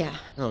 Yeah.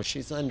 Oh,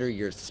 she's under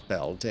your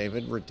spell,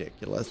 David.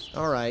 Ridiculous.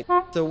 All right.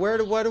 So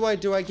what do I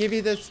do? I give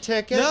you this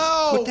ticket?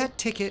 No! Put that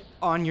ticket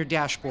on your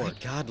dashboard. My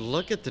God,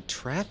 look at the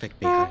traffic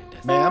behind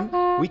us.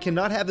 Ma'am, we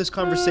cannot have this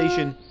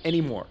conversation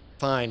anymore.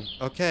 Fine.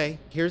 Okay,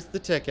 here's the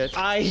ticket.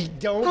 I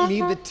don't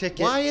need the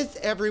ticket. Why is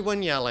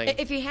everyone yelling?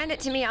 If you hand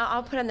it to me,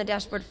 I'll put it on the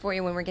dashboard for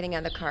you when we're getting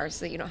out of the car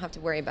so that you don't have to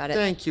worry about it.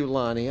 Thank you,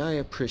 Lonnie. I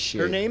appreciate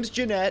it. Her name's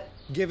Jeanette.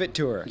 Give it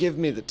to her. Give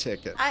me the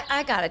ticket.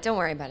 I got it. Don't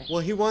worry about it. Well,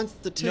 he wants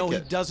the ticket. No, he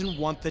doesn't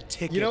want the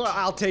ticket. You know what?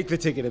 I'll take the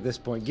ticket at this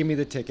point. Give me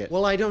the ticket.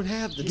 Well, I don't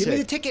have the ticket. Give me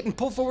the ticket and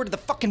pull forward to the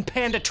fucking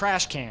panda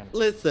trash can.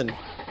 Listen,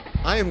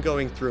 I am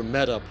going through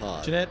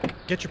Metapod. Jeanette,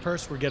 get your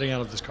purse. We're getting out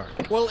of this car.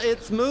 Well,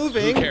 it's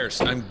moving. Who cares?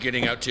 I'm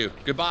getting out too.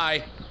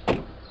 Goodbye.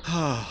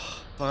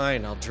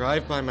 Fine, I'll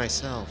drive by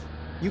myself.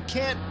 You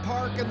can't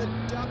park in the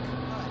duck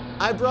hut.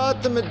 I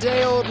brought them a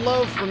day-old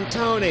loaf from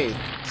Tony's.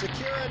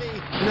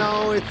 Security.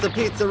 No, it's the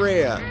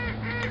pizzeria.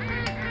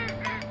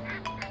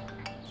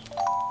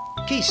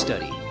 Case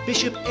study: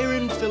 Bishop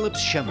Aaron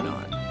Phillips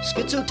Shemanon,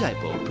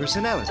 schizotypal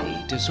personality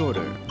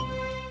disorder.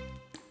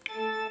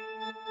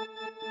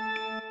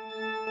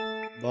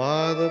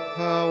 By the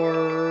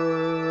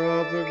power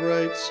of the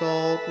Great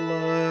Salt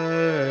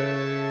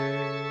Lake.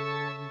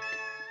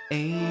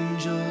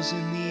 Angels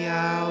in the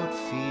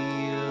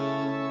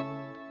outfield.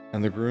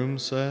 And the groom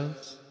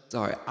says?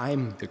 Sorry,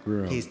 I'm the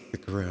groom. He's the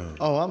groom.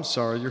 Oh, I'm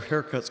sorry. Your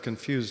haircuts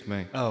confused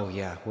me. Oh,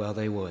 yeah, well,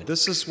 they would.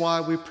 This is why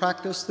we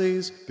practice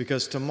these,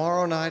 because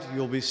tomorrow night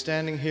you'll be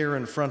standing here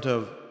in front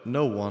of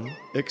no one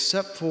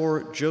except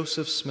for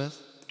Joseph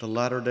Smith, the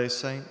Latter-day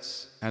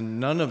Saints, and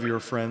none of your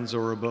friends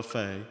or a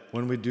buffet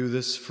when we do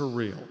this for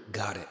real.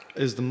 Got it.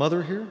 Is the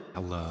mother here?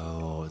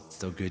 Hello, it's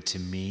so good to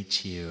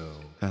meet you.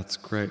 That's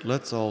great.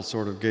 Let's all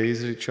sort of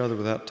gaze at each other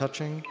without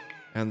touching.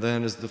 And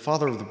then is the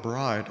father of the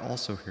bride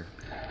also here?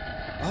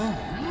 Oh!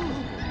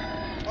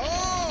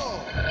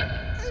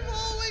 I've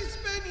always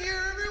been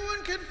here.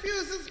 Everyone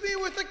confuses me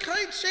with a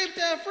kite-shaped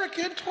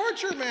African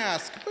torture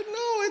mask. But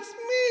no, it's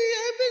me.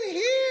 I've been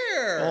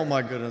here. Oh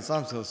my goodness,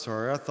 I'm so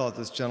sorry. I thought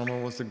this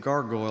gentleman was a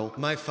gargoyle.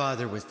 My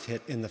father was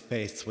hit in the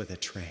face with a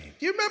train.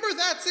 Do you remember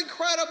That's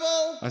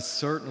Incredible? I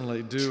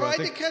certainly do. Tried I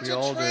think to catch we a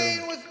all train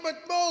do. with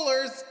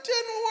molars.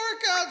 Didn't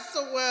work out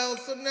so well,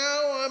 so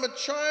now I'm a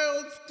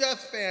child's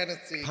death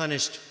fantasy.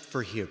 Punished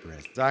for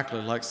hubris.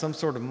 Exactly, like some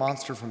sort of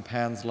monster from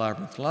Pan's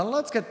Labyrinth. Now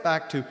let's get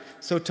back to,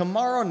 so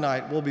tomorrow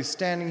night we'll be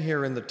standing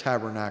here in the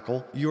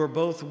tabernacle. You are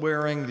both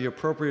wearing the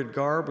appropriate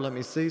garb. Let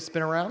me see,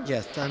 spin around.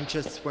 Yes, I'm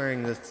just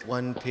wearing this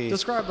one piece.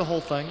 Describe the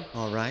whole thing.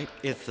 All right,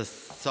 it's a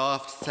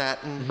soft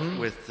satin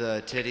with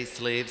titty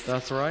sleeves.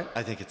 That's right.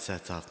 I think it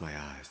sets off my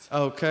eyes.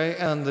 Okay,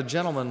 and the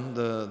gentleman,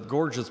 the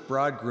gorgeous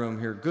bridegroom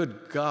here,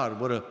 good God,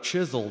 what a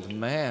chiseled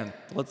man.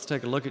 Let's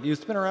take a look at you.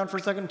 Spin around for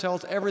a second and tell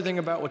us everything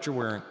about what you're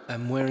wearing.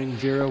 I'm wearing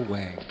Vera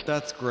Wang.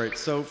 That's great.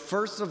 So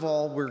first of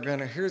all,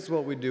 here's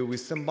what we do. We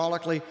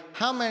symbolically,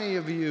 how many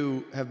of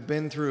you have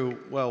been through,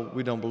 well,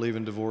 we don't believe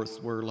in divorce.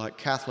 We're like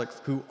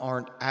Catholics who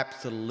aren't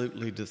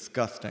absolutely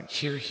disgusting.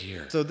 Hear,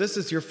 hear. So this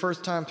is your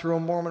first time through a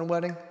Mormon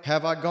wedding?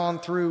 Have I gone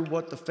through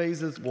what the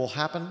phases will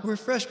happen?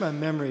 Refresh my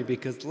memory,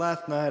 because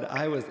last night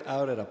I was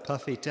out at a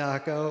puffy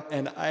taco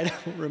and I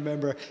don't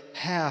remember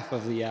half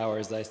of the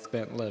hours I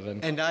spent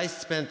living. And I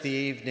spent the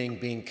evening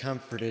being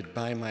comforted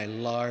by my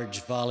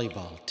large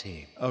volleyball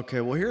team. Okay,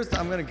 well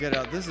I'm gonna get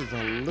out. This is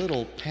a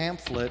little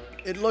pamphlet.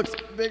 It looks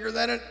bigger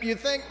than you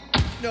think?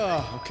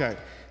 Oh, okay.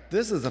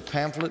 This is a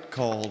pamphlet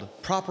called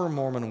Proper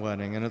Mormon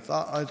Wedding, and it's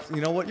you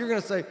know what? You're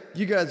gonna say,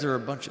 you guys are a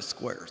bunch of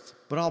squares.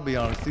 But I'll be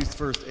honest, these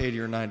first 80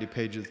 or 90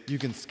 pages, you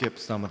can skip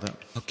some of them.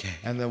 Okay.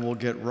 And then we'll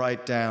get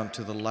right down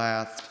to the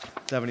last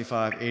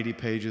 75, 80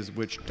 pages,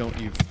 which don't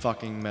you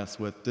fucking mess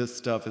with. This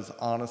stuff is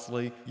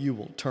honestly, you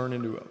will turn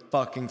into a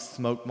fucking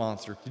smoke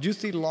monster. Did you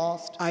see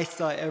Lost? I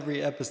saw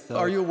every episode.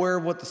 Are you aware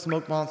of what the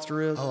smoke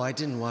monster is? Oh, I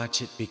didn't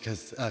watch it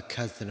because a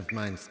cousin of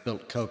mine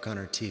spilt Coke on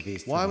her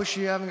TV. Why was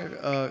she having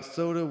a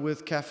soda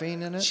with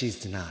caffeine in it?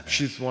 She's not.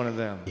 She's one of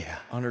them. Yeah.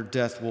 On her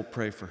death, we'll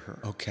pray for her.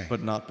 Okay.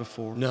 But not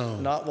before. No.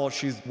 Not while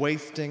she's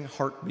wasting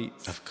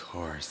heartbeats. Of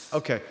course.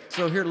 Okay,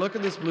 so here, look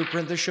at this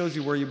blueprint. This shows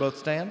you where you both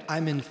stand.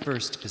 I'm in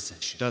first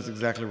position. That's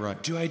exactly right.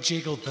 Do I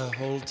jiggle the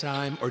whole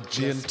time or just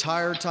the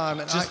entire time?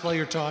 And just while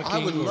you're talking? I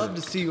would love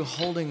to see you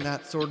holding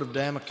that sword of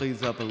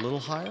Damocles up a little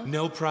higher.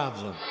 No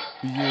problem.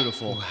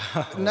 Beautiful.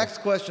 Wow. Next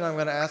question I'm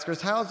going to ask her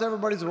is, how's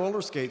everybody's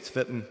roller skates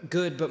fitting?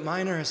 Good, but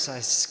mine are a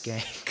size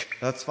skank.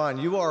 That's fine.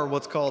 You are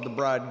what's called the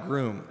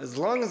bridegroom. As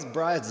long as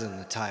bride's in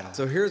the title.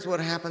 So here's what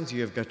happens.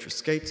 You have got your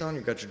skates on,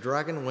 you've got your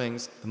dragon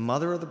wings. The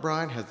mother of the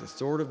bride has the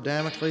sword of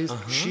Damocles.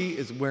 She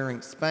is wearing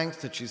Spanx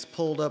that she's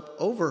pulled up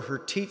over her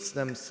teats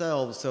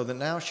themselves so that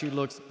now she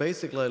looks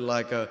basically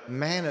like a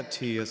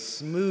manatee, a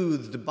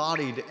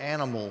smoothed-bodied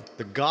animal.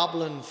 The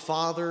goblin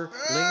father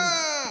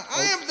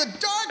I am the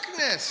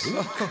darkness!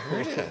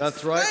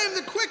 That's right. I am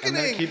the quickening! And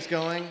then it keeps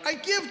going. I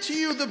give to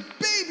you the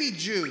baby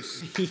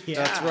juice!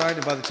 That's right.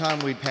 And by the time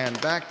we pan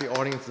back, the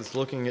audience is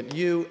looking at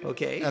you.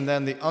 Okay. And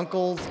then the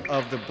uncles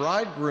of the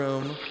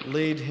bridegroom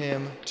lead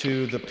him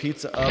to the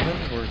pizza oven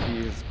where he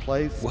is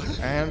placed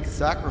and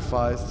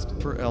sacrificed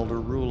for Elder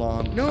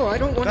Rulon. No, I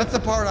don't want That's the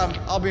part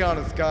I'll be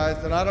honest,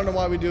 guys, and I don't know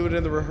why we do it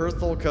in the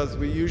rehearsal because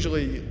we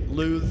usually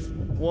lose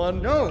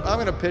one. No, I'm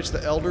going to pitch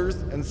the elders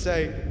and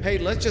say, hey,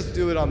 let's just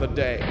do it on the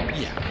day.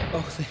 Yeah.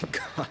 Oh, thank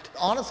God.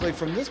 Honestly,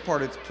 from this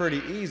part, it's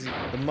pretty easy.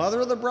 The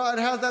mother of the bride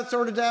has that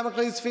sort of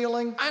Damocles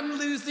feeling. I'm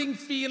losing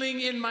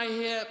feeling in my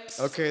hips.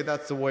 Okay,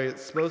 that's the way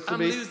it's supposed to I'm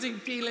be. losing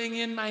feeling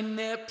in my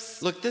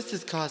nips. Look, this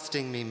is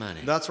costing me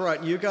money. That's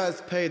right. You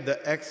guys paid the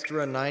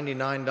extra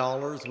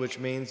 $99, which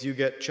means you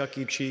get Chuck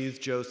E. Cheese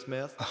Joe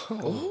Smith.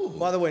 Oh.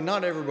 By the way,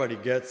 not everybody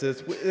gets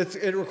this.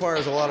 It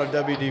requires a lot of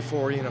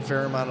WD-40 and a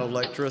fair amount of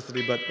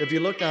electricity, but if you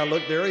look now,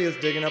 look, there he is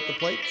digging up the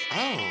plates.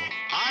 Oh.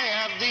 I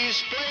have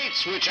these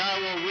plates, which I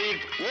will read.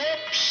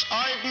 Whoops,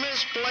 I've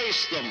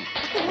misplaced them.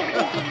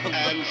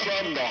 And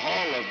from the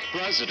Hall of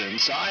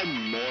Presidents,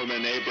 I'm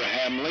Norman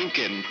Abraham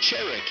Lincoln,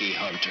 Cherokee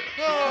Hunter.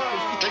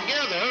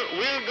 Together,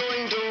 we're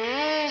going to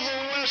rule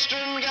the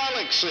Western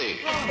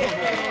Galaxy.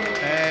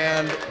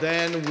 And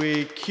then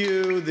we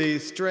cue the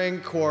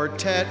string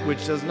quartet,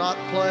 which does not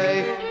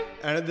play.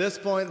 And at this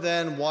point,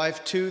 then,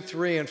 wife 2,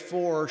 3, and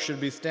 4 should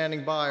be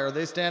standing by. Are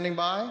they standing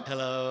by?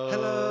 Hello.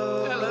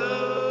 Hello.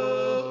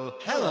 Hello.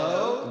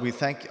 Hello. We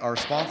thank our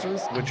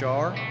sponsors, which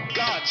are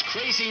God's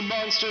Crazy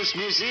Monsters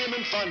Museum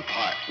and Fun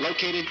Park,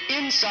 located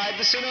inside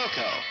the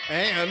Sunoco.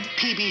 And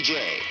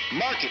PBJ,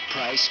 market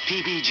price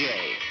PBJ,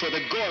 for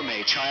the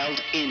gourmet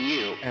child in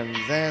you. And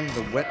then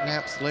the wet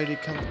naps lady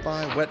comes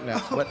by. Wet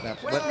naps, wet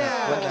naps, wet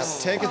naps, wet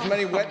naps. Take as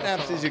many wet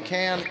naps as you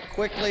can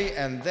quickly,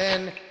 and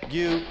then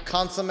you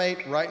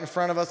consummate right in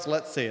front of us.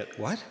 Let's see it.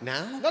 What?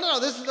 Now? No,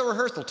 this is the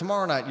rehearsal.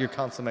 Tomorrow night you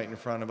consummate in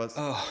front of us.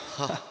 Oh.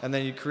 And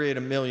then you create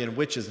a million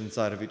witches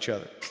inside of each other.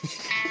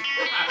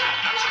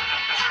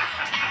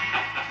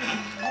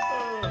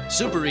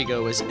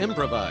 Superego is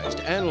improvised,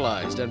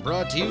 analyzed, and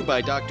brought to you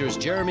by Doctors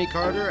Jeremy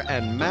Carter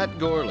and Matt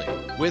Gorley,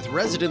 with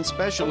resident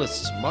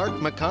specialists Mark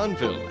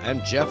McConville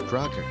and Jeff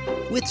Crocker.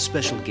 With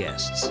special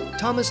guests,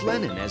 Thomas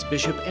Lennon as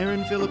Bishop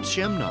Aaron Phillips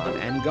Shemnon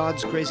and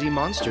God's Crazy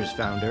Monsters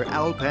founder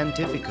Al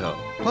Pantifico.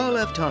 Paul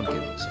F.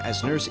 Tompkins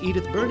as Nurse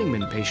Edith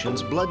Burningman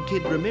patients Blood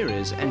Kid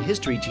Ramirez and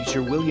history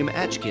teacher William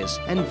Atchkiss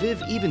and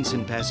Viv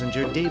Evenson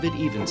passenger David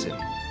Evenson.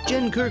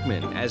 Jen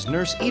Kirkman as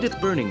Nurse Edith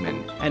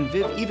Burningman and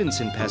Viv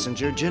Evenson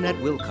passenger Jeanette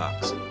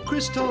Wilcox.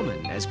 Chris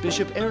Tallman as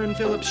Bishop Aaron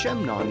Phillips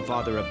Shemnon,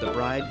 father of the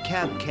bride,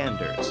 Cab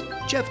Canders.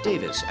 Jeff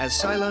Davis as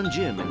Cylon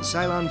Jim and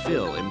Cylon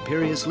Phil,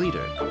 Imperious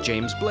Leader.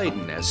 James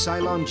Bladen as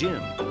Cylon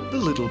Jim. The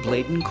Little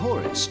Bladen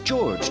Chorus,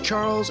 George,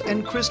 Charles,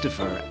 and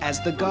Christopher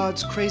as the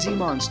God's Crazy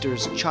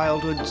Monsters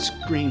Childhood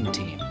Scream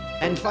Team.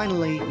 And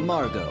finally,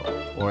 Margot,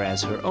 or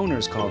as her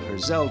owners call her,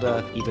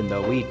 Zelda, even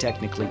though we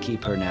technically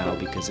keep her now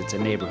because it's a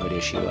neighborhood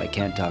issue. I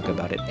can't talk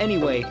about it.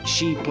 Anyway,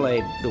 she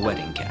played the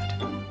wedding cat.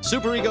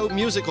 Superego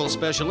musical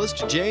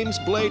specialist James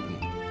Bladen.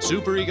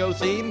 Superego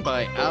theme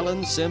by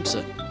Alan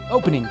Simpson.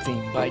 Opening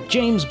theme by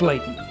James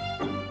Bladen.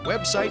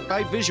 Website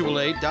by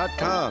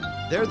visualaid.com.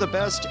 They're the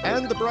best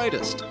and the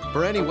brightest.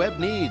 For any web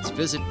needs,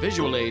 visit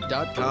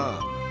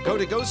visualaid.com. Go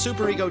to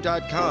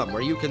goSuperego.com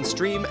where you can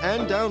stream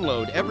and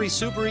download every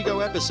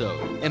Superego episode,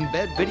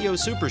 embed video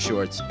super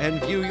shorts,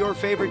 and view your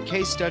favorite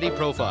case study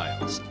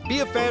profiles. Be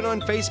a fan on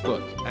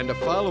Facebook and a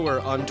follower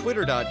on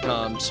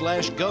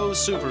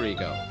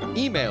twitter.com/goSuperego.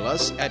 Email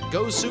us at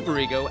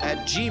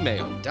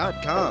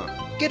gosuperego@gmail.com.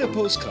 Get a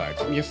postcard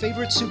from your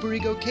favorite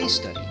Superego case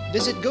study.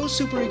 Visit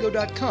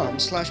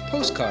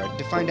gosuperego.com/postcard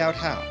to find out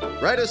how.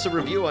 Write us a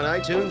review on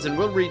iTunes and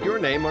we'll read your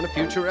name on a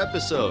future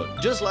episode,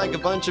 just like a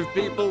bunch of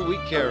people we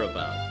care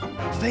about.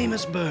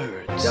 Famous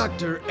birds.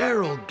 Dr.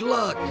 Errol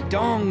Gluck.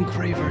 Dong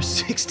Craver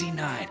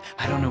 69.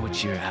 I don't know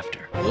what you're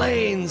after.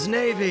 Lane's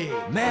Navy.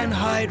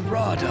 Manhide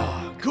Raw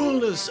Dog.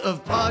 Coolness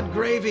of Pod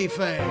Gravy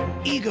fame.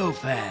 Ego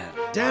Fan.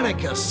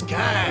 Danica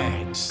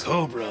Skaggs.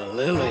 Cobra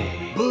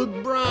Lily.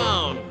 Boog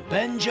Brown.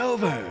 Ben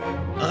Jover.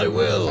 I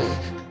will.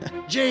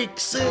 Jake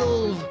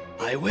Silv.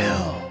 I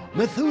will.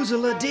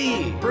 Methuselah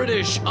D.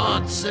 British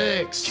Odd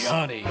Six.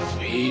 Johnny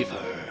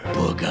Fever.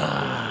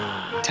 Booga.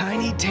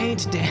 Tiny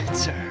Taint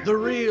Dancer. The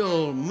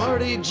Real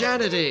Marty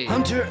Jannety.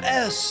 Hunter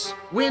S.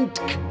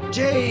 Wintk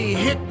J.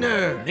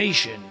 Hickner.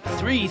 Nation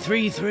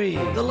 333.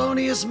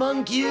 Thelonious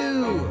Monk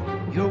U.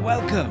 You're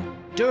welcome.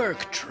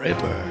 Dirk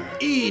Tripper.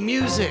 E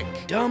Music.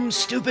 Dumb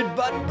Stupid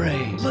Butt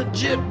Brain.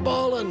 Legit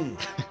Ballin'.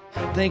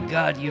 Thank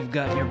God you've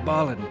got your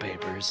ballin'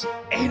 papers.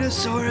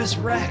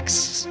 Atosaurus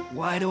Rex.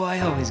 Why do I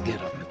always get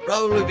them?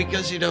 Probably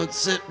because you don't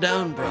sit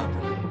down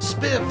properly.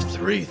 Spiff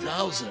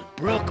 3000.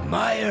 Brooke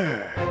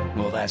Meyer.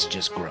 Well, that's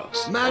just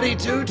gross. Matty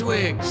Two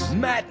Twigs.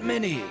 Matt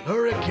Minnie.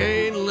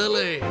 Hurricane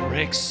Lily.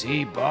 Rick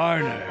C.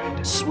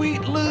 Barnard.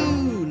 Sweet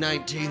Lou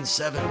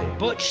 1970.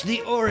 Butch the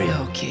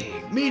Oreo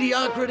King.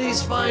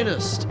 Mediocrity's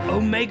Finest.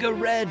 Omega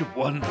Red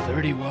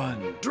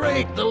 131.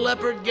 Drake the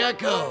Leopard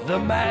Gecko. The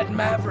Mad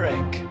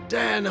Maverick.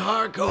 Dan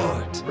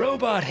Harcourt.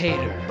 Robot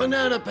Hater.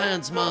 Banana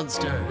Pants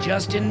Monster.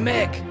 Justin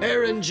Mick.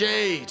 Aaron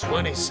J.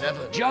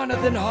 27.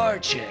 Jonathan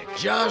Harchick.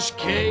 Josh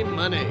K.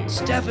 Money.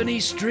 Stephanie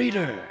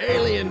Streeter.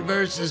 Alien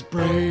vs.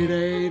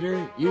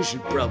 Predator. You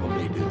should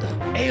probably do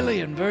that.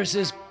 Alien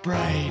vs.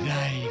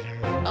 Predator.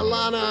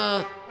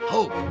 Alana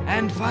Hope.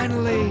 And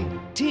finally,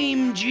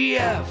 Team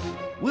GF.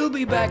 We'll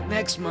be back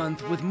next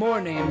month with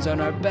more names on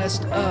our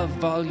Best of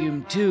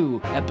Volume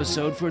 2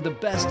 episode for the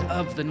best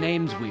of the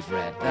names we've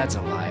read. That's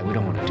a lie. We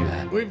don't want to do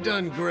that. We've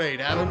done great,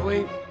 haven't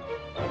we?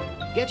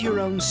 Get your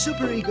own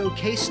Superego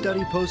case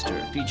study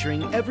poster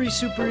featuring every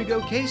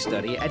Superego case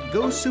study at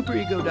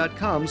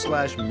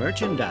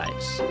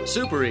goSuperego.com/merchandise.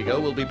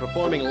 Superego will be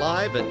performing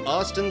live at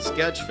Austin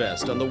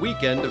Sketchfest on the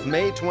weekend of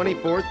May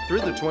 24th through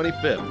the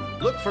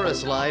 25th. Look for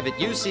us live at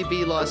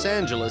UCB Los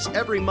Angeles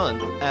every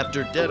month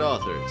after Dead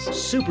Authors.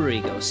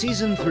 Superego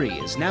Season 3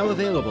 is now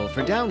available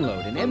for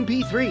download in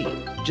MP3.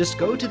 Just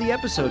go to the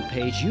episode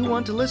page you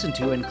want to listen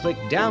to and click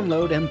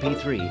Download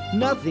MP3.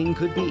 Nothing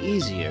could be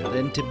easier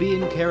than to be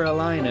in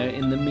Carolina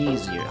in the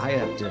measier. I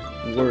have to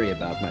worry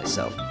about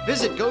myself.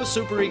 Visit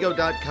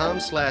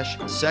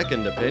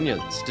goSuperego.com/second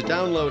opinions to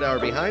download our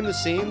behind the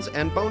scenes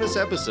and bonus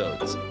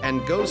episodes,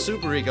 and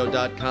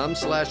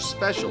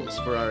goSuperego.com/specials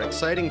for our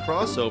exciting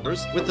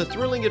crossovers with the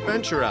Thrilling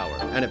Adventure Hour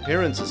and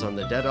appearances on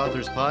the Dead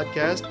Authors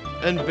podcast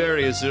and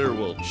various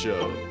Earwolf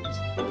shows.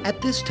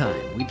 At this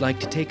time, we'd like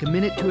to take a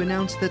minute to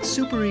announce that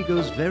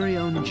Superego's very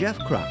own Jeff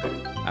Crocker,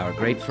 our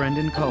great friend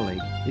and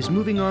colleague, is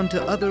moving on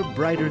to other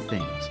brighter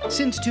things.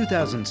 Since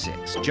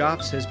 2006,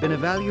 Joffs has been a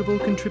valuable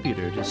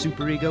contributor to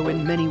Superego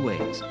in many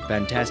ways.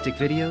 Fantastic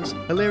videos,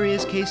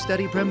 hilarious case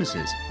study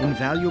premises,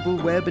 invaluable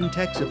web and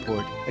tech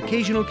support,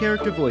 occasional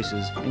character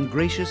voices, and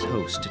gracious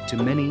host to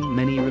many,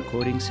 many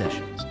recording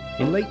sessions.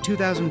 In late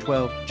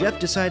 2012, Jeff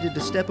decided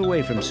to step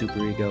away from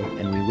Superego,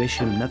 and we wish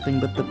him nothing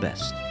but the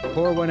best.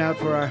 Pour one out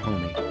for our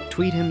homie,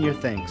 tweet him your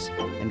thanks,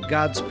 and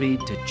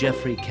Godspeed to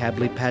Jeffrey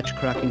Cabley Patch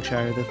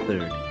Crockingshire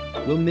III.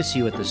 We'll miss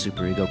you at the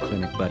Superego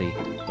Clinic, buddy,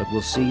 but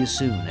we'll see you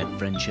soon at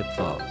Friendship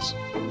Falls.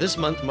 This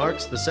month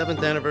marks the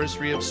 7th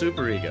anniversary of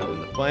Superego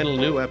and the final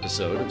new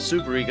episode of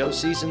Superego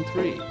Season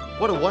 3.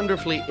 What a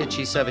wonderfully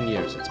itchy 7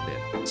 years it's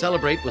been.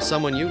 Celebrate with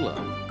someone you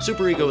love.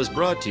 Superego is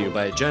brought to you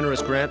by a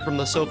generous grant from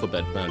the Sofa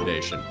Bed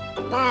Foundation.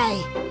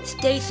 Bye.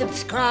 Stay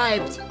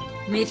subscribed.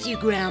 Miss you,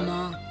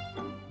 Grandma.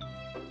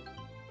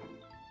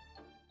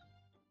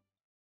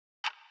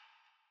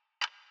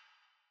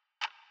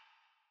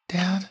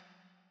 Dad?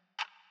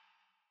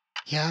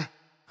 Yeah?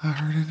 I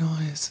heard a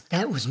noise.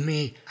 That was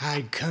me.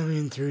 I'd come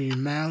in through your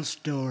mouse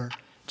door.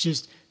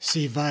 Just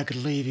see if I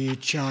could leave you a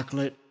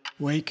chocolate.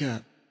 Wake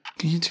up.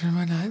 Can you turn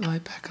my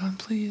nightlight back on,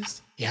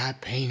 please? Yeah, I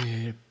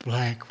painted it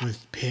black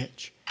with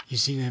pitch. You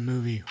seen that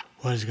movie?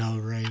 What's it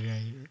called?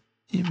 Predator.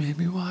 You made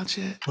me watch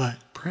it. What?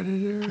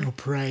 Predator? Oh,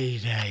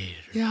 Predator.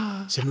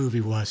 Yeah. It's a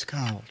movie. What's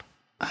called?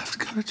 I have to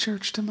go to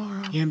church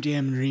tomorrow. You empty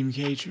them dream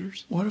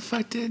catchers? What if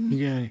I didn't?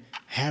 You're gonna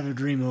have a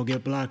dream that'll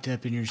get blocked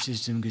up in your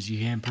system because you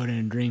can't put in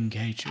a dream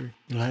catcher.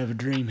 You'll have a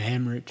dream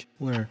hemorrhage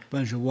where a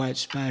bunch of white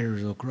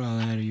spiders will crawl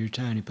out of your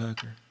tiny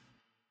pucker.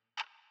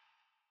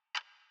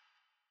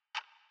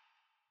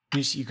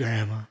 Miss you,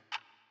 Grandma.